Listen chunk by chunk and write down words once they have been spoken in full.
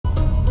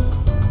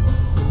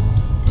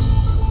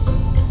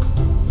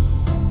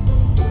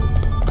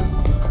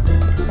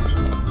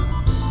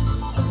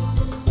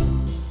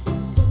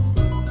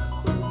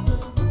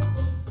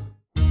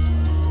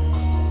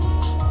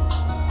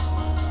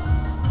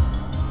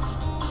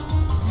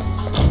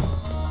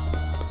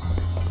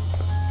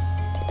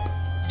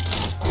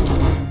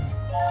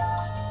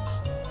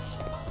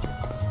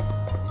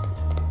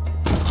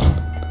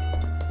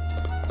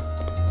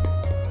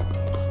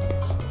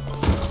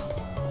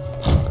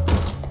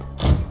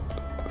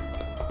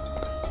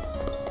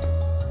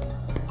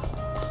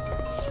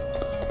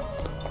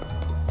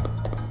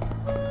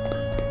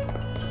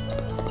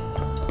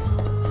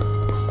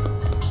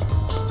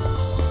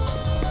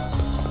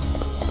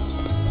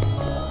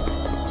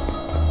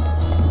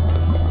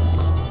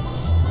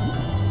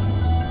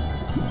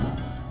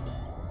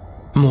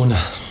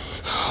Mona.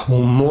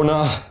 Oh,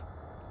 Mona.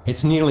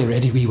 It's nearly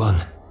ready, wee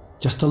one.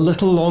 Just a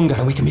little longer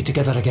and we can be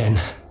together again.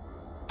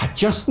 I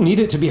just need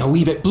it to be a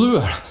wee bit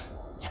bluer,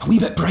 a wee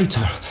bit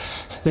brighter.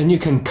 Then you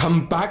can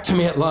come back to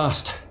me at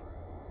last.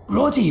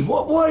 Roddy,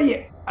 what are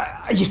you...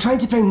 Are you trying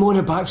to bring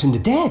Mona back from the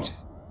dead?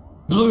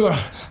 Bluer,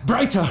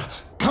 brighter.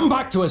 Come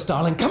back to us,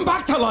 darling. Come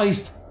back to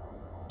life.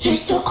 You're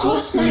so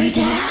close now,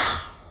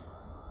 Dad.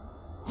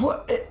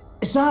 What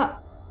is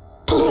that?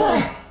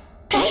 Bluer,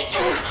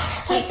 brighter,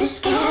 like the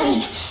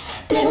sky.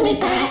 Bring me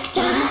back,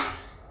 Dad.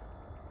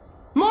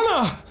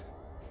 Mona!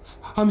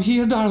 I'm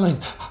here, darling.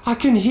 I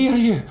can hear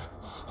you.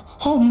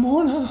 Oh,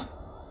 Mona.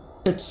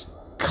 It's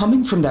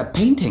coming from that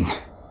painting.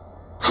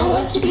 I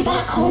want to be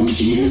back home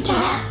with you,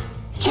 Dad.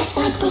 Just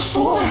like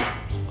before.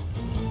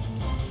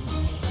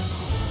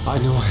 I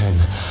know, Hen.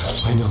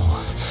 I know.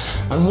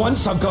 And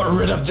once I've got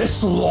rid of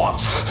this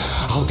lot,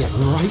 I'll get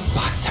right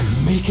back to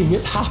making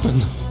it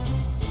happen.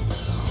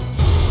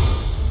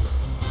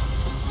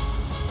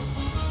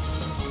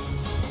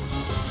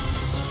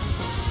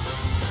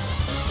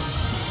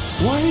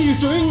 Why are you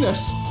doing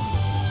this?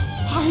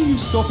 Why are you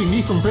stopping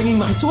me from bringing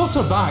my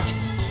daughter back?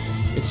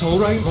 It's all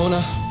right,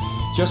 Mona.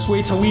 Just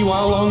wait a wee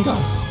while longer.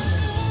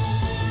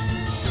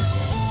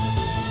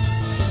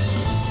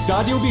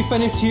 Daddy'll be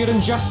finished here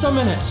in just a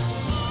minute.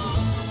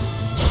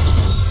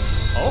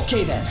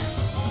 Okay then.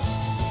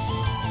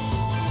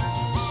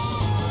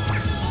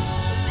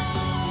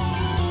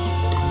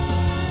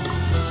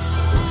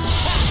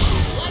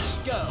 Let's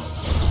go.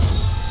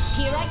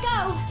 Here I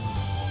go.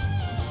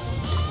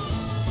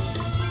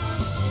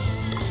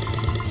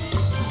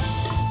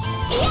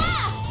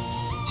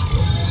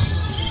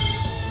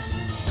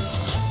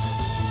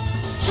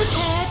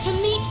 Prepare to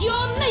meet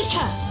your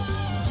maker!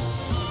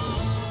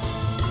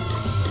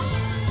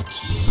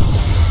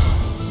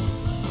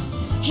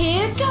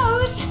 Here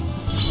goes!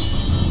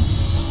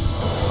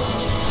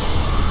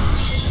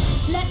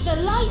 Let the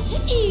light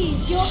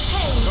ease your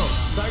pain. Oh,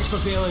 thanks for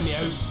bailing me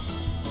out.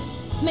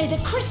 May the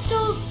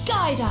crystals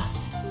guide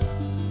us.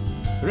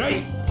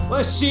 Right,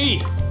 let's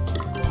see.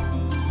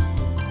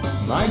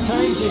 My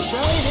time to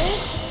shine, eh?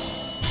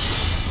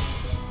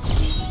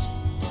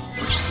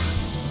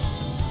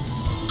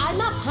 I'm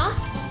up, huh?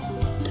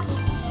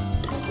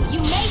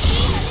 You may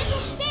feel a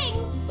little sting.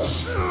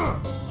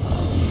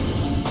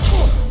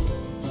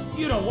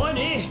 You don't want,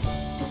 eh?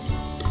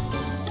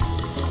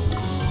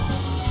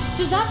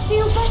 Does that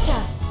feel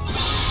better?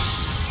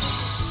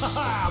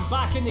 Haha, I'm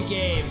back in the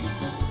game.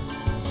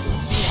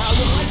 See how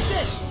you like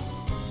this?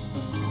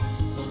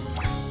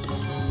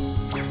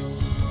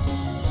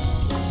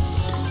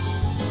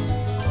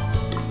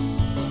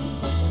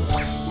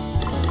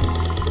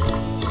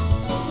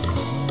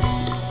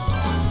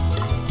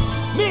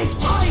 Make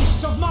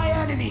ice of my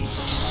enemies!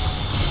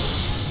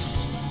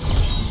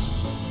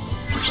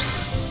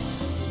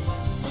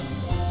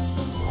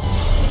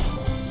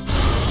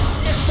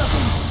 It's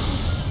nothing.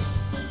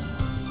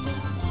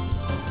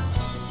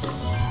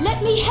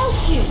 Let me help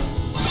you.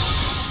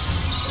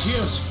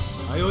 Cheers.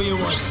 I owe you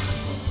one.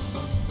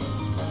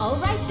 All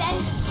right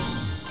then.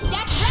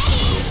 Get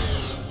ready.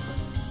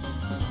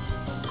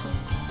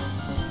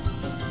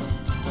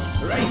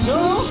 Righto.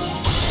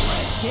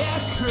 Let's get a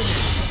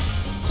cricket.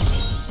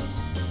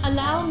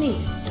 Allow me.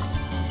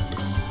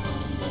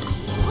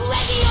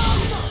 Ready or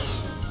not?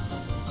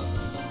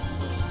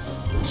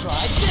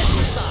 Try this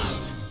for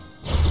size.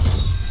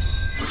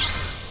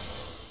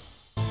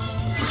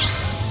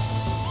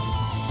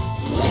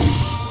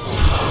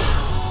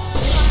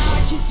 I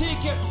can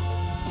take it.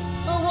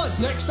 Oh, what's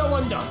next, I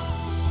wonder?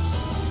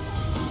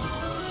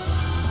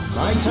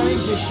 My time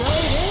to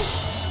shine, eh?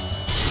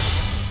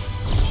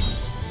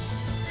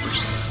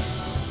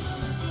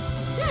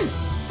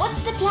 What's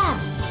the plan?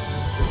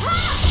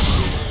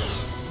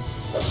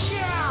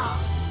 Yeah.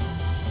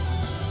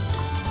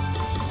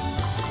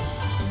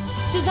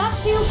 Does that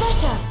feel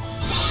better?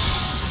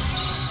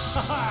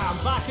 Haha, I'm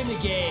back in the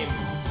game.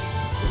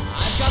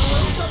 I've got a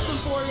little something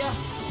for you.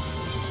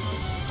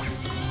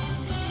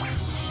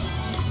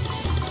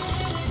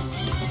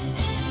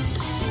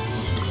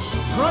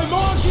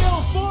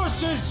 Primordial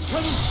forces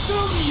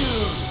consume you!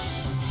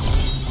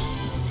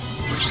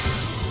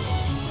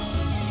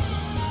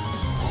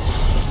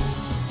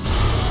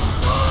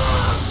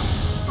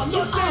 I'm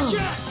not dead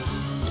yet!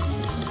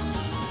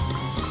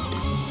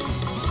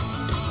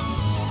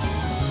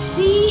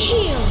 Be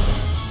healed.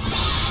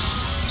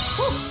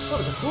 Oh, that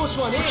was a close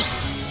one, eh?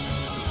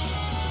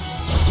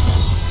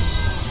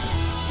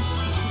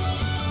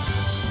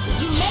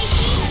 You may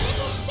feel a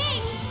little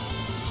sting.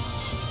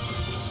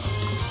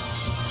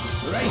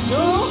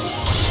 Righto!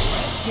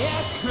 Let's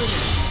get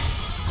cricket!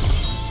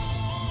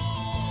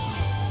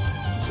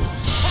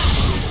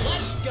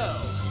 Let's go!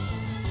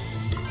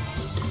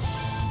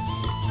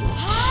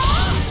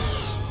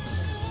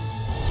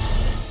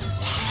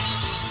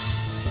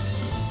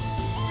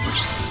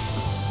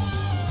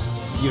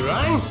 You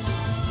rang?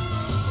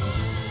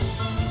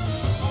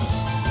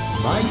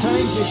 My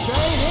time to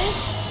shine, eh?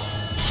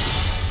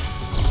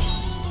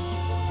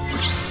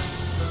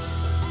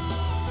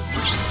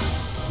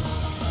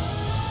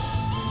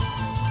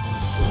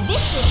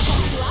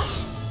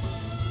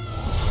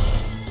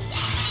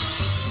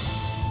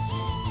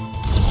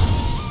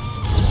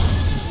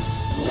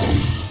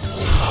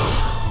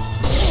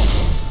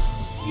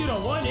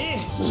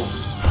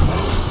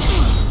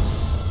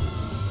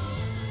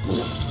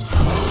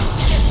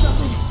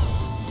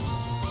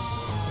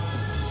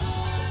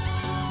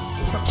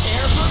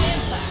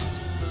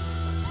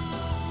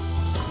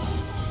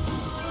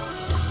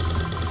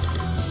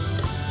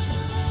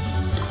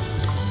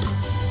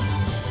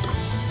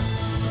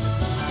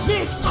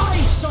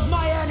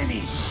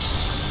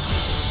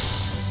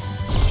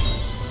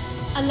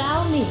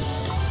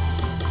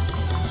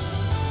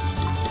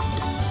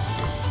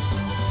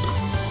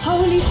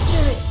 Holy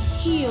Spirits,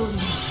 heal me.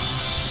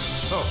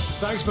 Oh,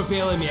 thanks for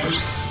bailing me out.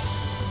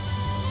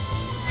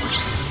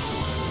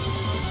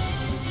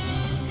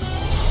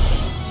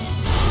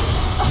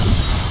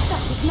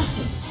 That was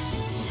nothing.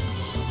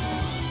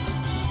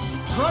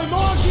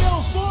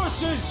 Primordial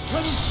forces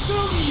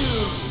consume you!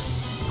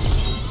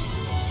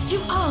 To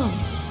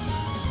arms.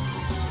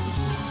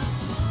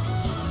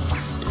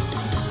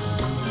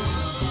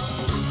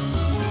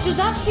 Does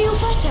that feel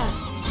better?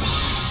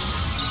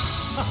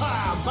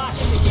 Haha, I'm back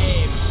in the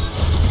game.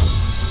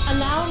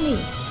 Allow me.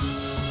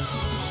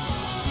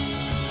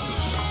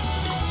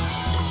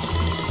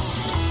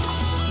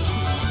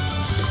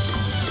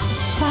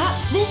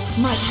 Perhaps this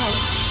might help.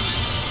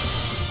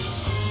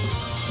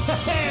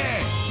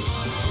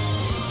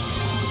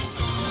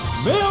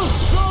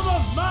 Maelstrom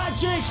of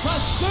Magic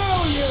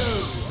Castillo!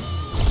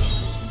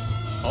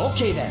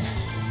 Okay then.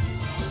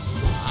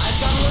 I've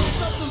got a little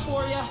something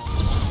for you.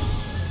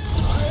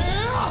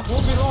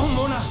 Won't be long,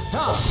 Mona.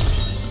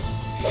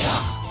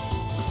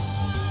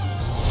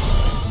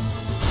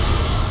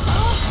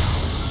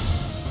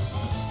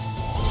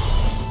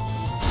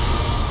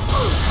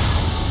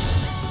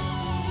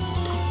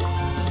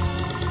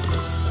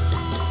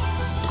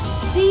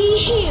 Be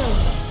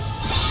healed.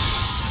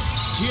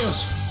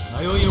 Cheers,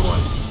 I owe you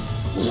one.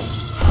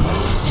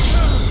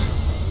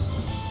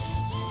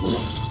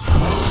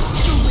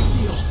 No big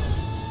deal.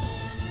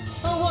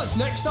 Oh, what's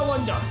next, I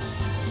wonder?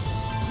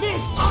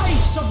 Make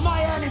ice of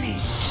my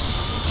enemies!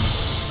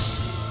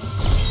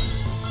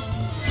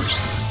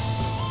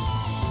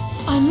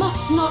 I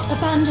must not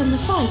abandon the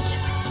fight.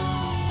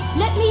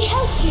 Let me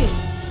help you.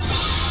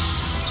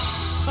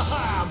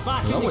 Haha, I'm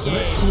back in That the was a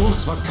bit game.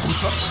 close for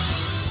comfort.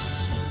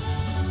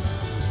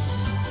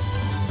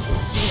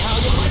 See how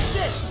you like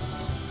this?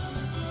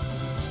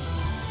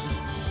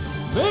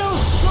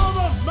 Maelstrom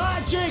of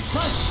Magic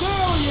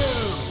Castillo!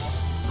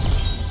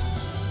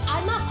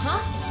 I'm up,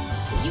 huh?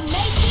 You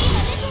may feel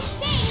a little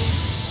sting.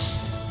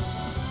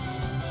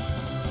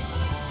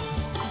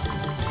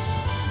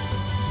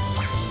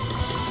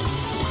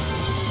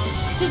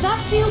 Does that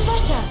feel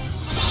better?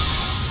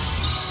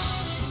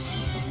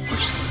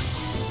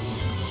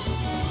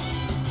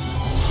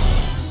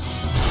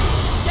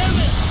 Damn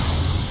it!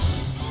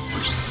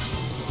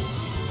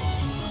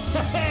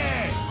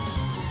 Hey!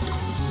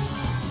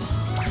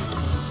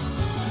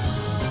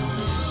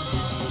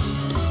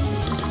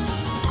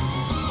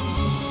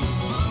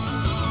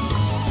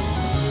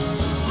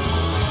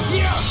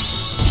 Here!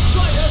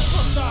 Try this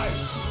for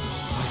size! I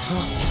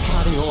have to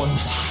carry on.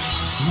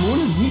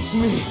 Mona needs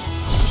me.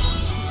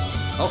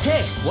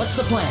 Okay, what's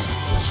the plan?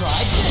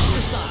 Try this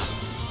for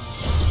size.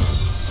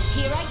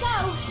 Here I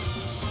go.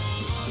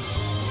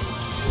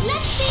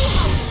 Let's see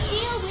how you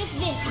deal with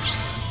this.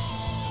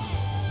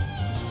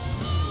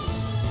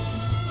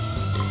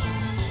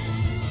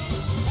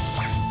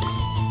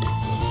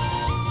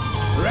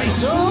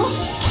 Righto!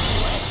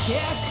 Let's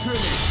get a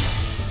cruise!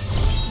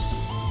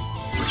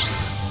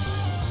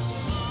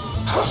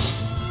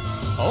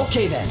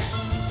 Okay then.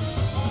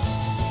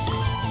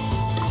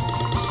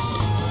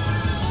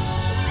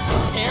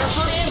 Prepare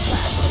for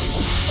impact.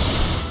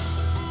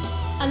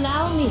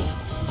 Allow me.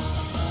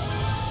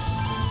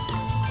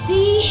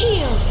 Be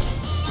healed.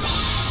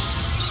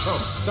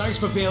 Oh, thanks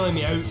for bailing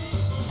me out.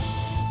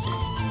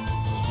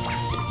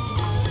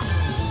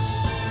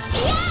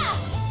 Yeah!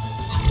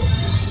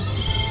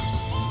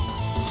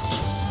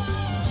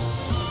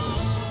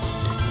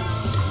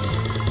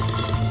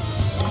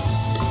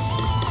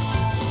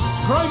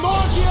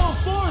 Primordial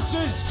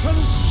forces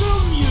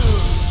consume you!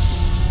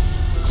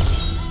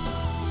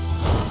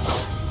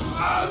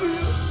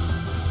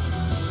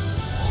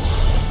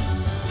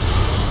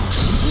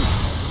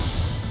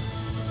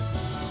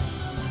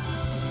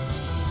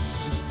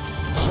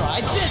 Try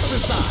this for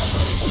size.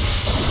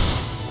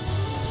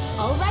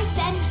 All right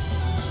then.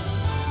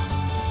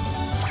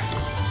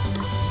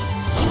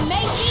 You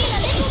may feel a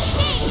little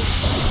sting.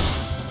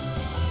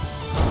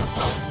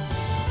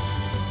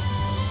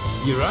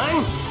 You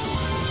rang?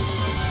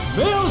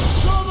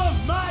 Maelstrom of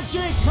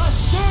Magic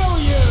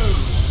Castillo!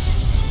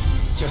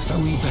 Just a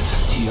wee bit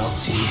of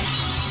TLC.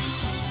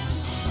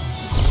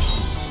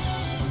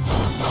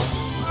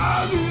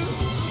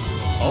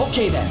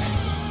 Okay then.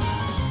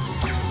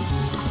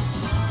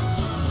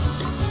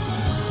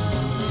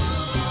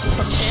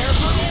 Prepare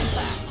for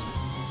impact.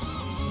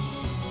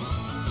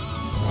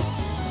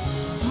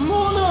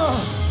 Mona!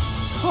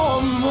 Oh,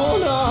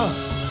 Mona!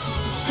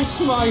 It's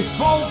my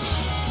fault!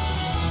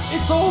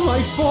 It's all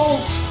my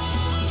fault!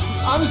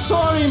 I'm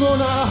sorry,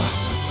 Mona!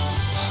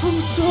 I'm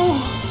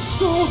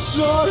so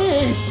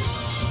sorry!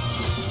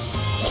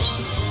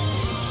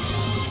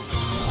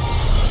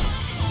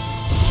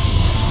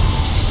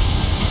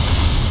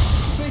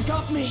 They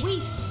got me.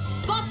 We've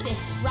got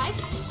this, right?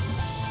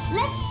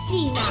 Let's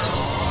see now.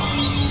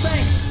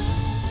 Thanks.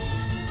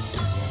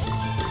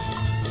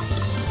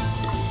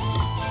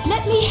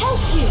 Let me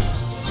help you.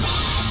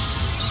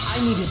 I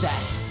needed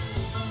that.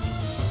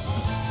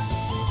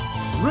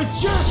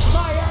 Reduce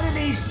my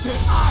enemies to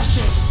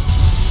ashes!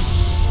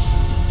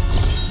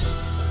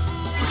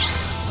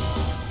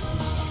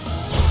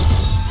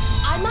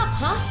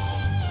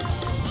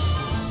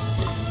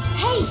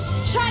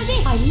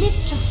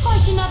 live to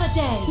fight another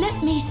day.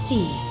 Let me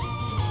see.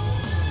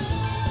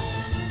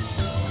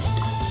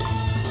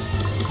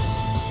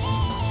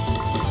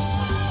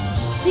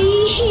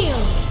 Be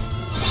healed.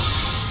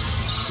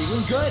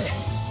 Feeling good.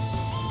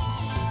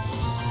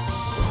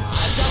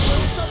 I've got a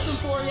little something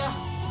for ya.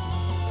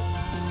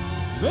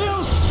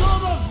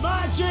 Maelstrom of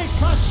magic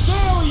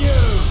assail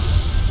you!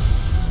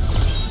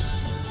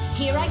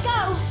 Here I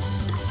go.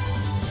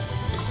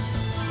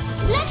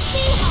 Let's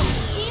see how we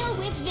deal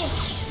with this.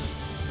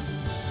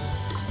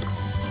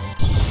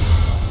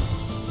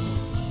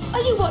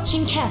 Are you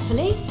watching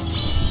carefully?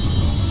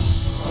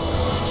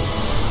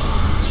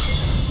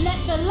 Let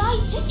the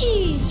light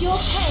ease your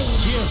pain.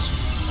 Cheers!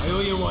 I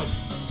owe you one.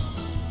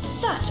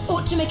 That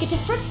ought to make a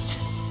difference.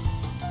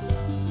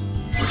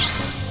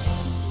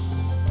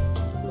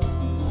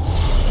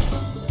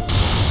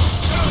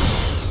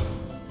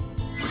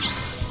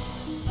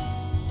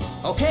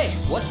 Okay,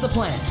 what's the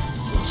plan?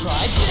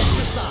 Try this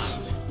for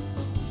size.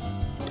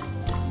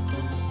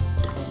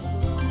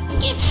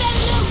 Give them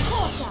no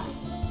quarter.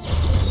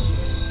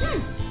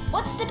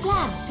 What's the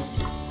plan?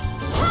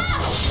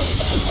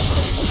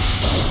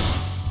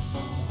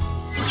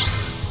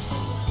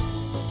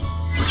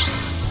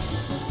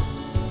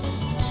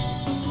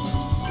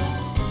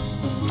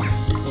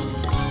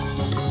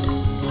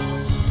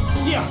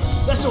 Here,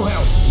 this'll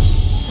help.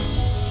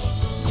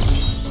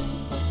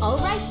 All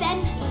right then.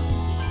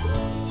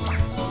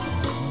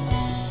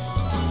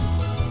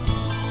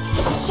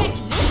 Check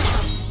this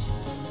out.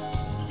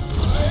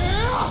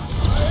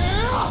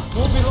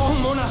 Won't be long,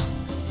 Mona.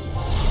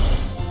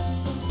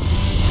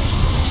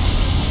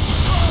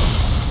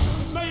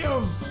 Might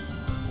have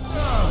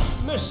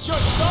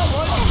misjudged that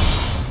one.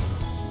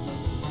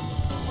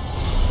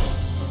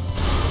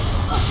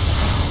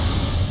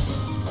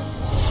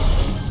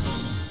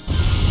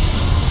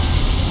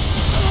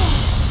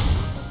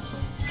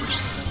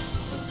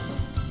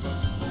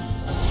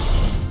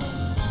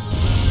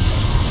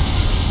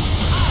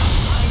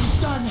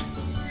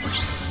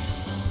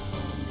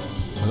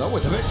 That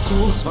was a bit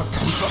close for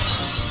comfort.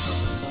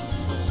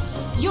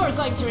 You're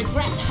going to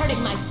regret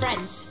hurting my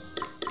friends.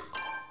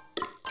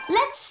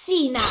 Let's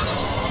see now.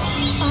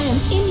 I am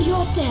in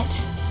your debt.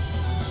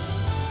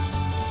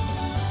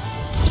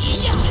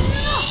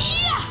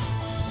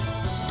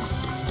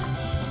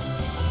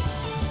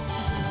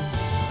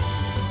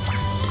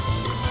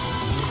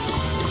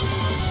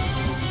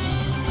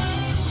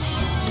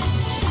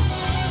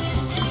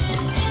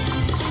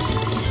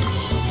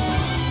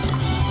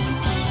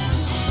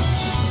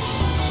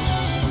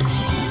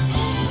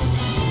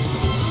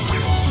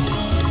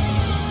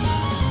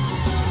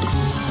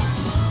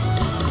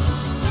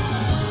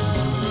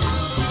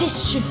 This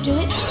should do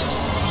it.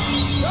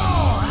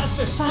 Oh, that's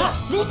a step.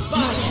 Perhaps this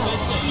might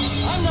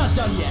help. I'm not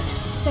done yet.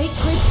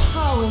 Sacred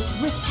powers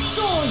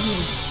restore you.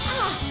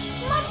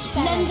 Much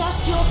better. Lend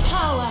us your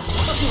power.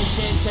 I feel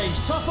 10 times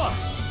tougher.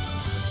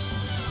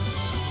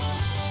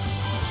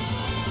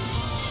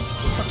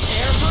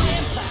 Prepare for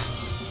impact.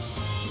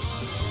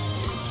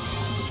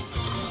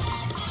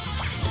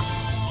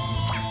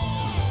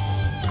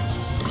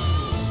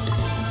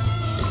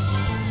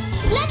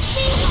 Let's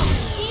see how we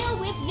deal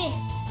with this.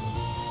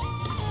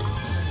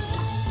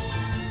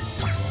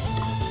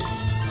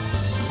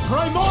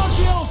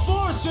 Primordial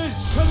forces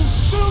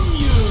consume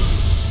you!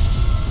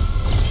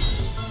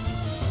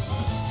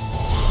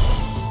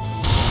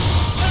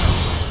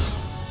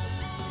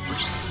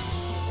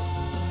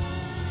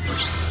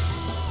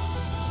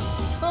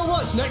 Oh,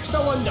 what's next, I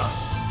wonder?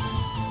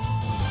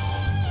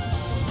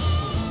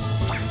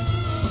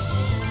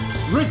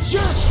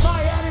 Reduce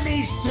my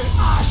enemies to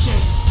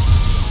ashes!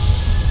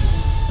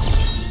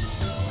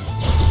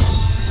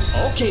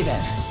 Okay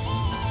then.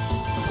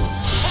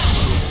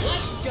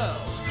 Let's go.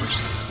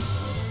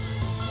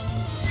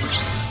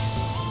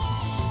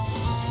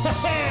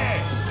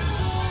 Hey!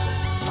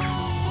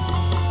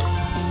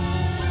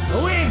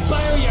 Away and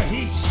bile your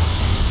heat!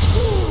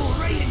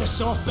 Ooh, right in the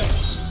soft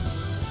bits!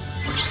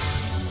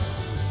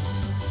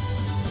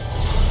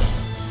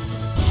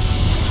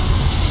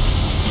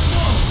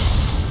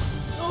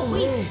 No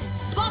way!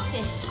 Got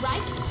this,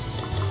 right?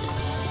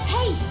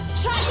 Hey,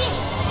 try this!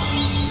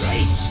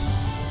 Right!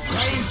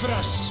 Time for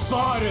a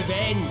spa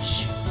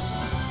revenge!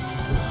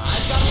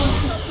 I've got a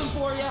little something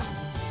for ya.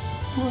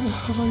 What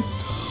have I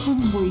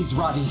done? Please,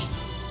 Roddy.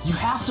 You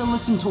have to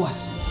listen to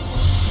us.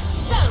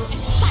 So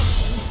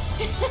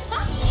exciting!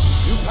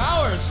 New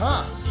powers,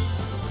 huh?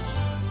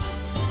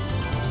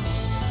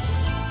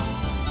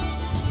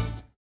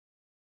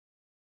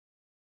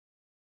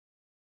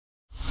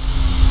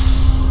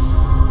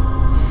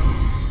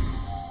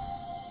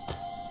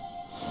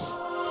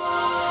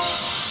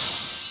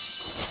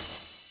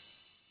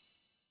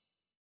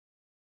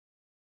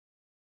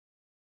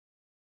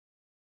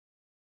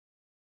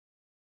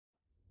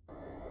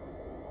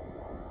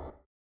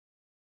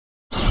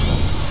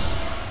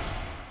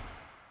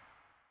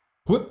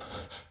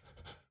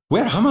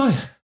 Where am I?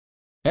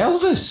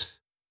 Elvis?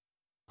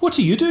 What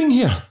are you doing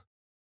here?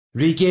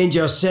 Regained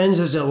your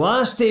senses at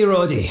last, eh,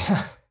 Roddy?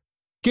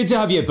 Good to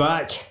have you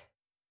back.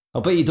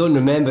 I'll bet you don't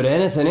remember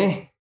anything,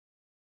 eh?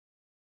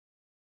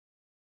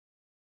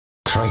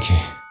 Crikey.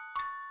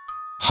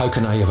 How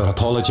can I ever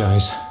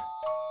apologise?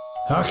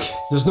 Huck,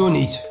 there's no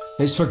need.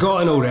 It's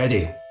forgotten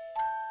already.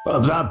 Well,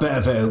 that bit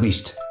of it at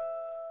least.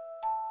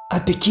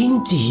 I'd be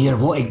keen to hear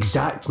what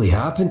exactly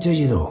happened to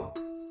you though.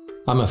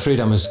 I'm afraid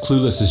I'm as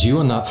clueless as you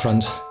on that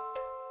front.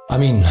 I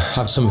mean,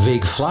 I've some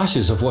vague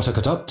flashes of what I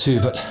got up to,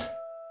 but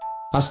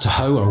as to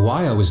how or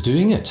why I was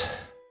doing it?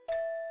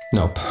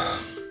 Nope.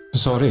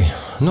 Sorry,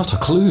 not a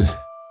clue.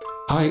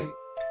 I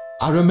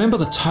remember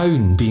the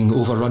town being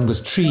overrun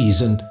with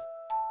trees and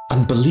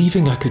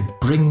believing I could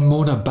bring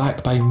Mona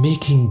back by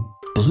making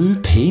blue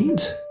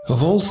paint,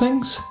 of all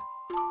things.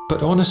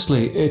 But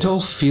honestly, it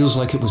all feels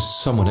like it was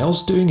someone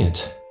else doing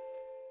it.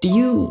 Do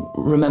you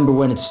remember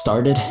when it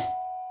started?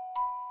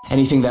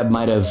 Anything that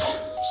might have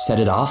set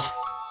it off?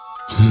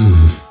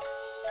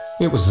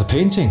 It was the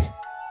painting.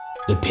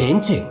 The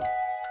painting?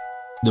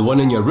 The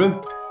one in your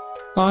room?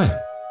 Aye.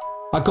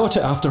 I got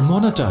it after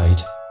Mona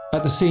died,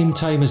 at the same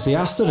time as the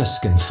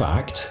asterisk, in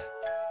fact.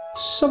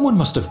 Someone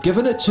must have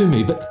given it to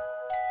me, but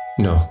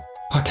no,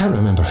 I can't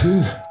remember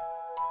who.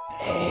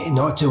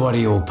 Not to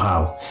worry, old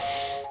pal.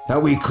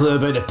 That wee clue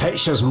about the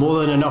picture's more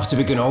than enough to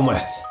begin on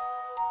with.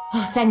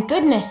 Oh, thank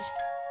goodness.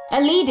 A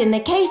lead in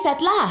the case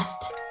at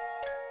last.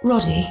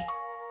 Roddy,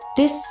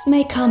 this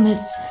may come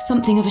as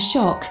something of a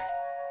shock,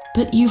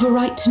 but you've a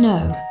right to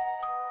know.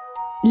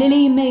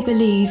 Lily may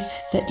believe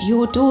that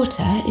your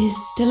daughter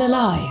is still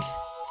alive.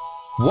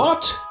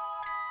 What?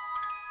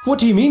 What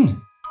do you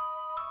mean?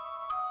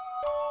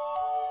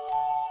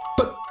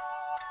 But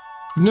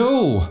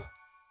no,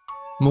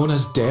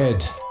 Mona's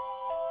dead.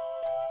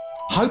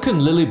 How can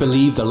Lily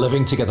believe they're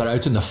living together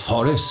out in the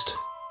forest?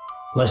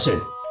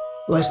 Listen,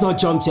 let's not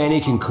jump to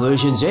any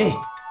conclusions, eh?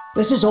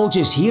 This is all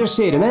just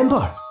hearsay,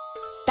 remember?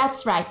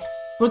 That's right.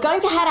 We're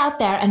going to head out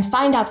there and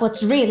find out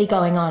what's really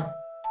going on.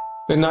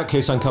 In that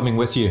case, I'm coming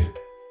with you.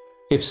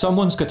 If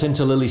someone's got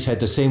into Lily's head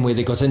the same way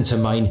they got into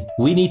mine,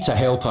 we need to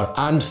help her,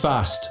 and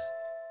fast.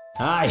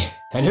 Aye,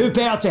 and who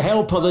better to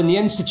help her than the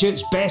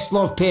Institute's best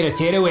loved pair of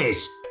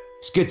tearaways?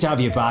 It's good to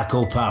have you back,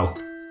 old pal.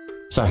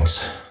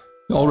 Thanks.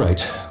 All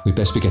right, we'd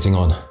best be getting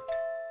on.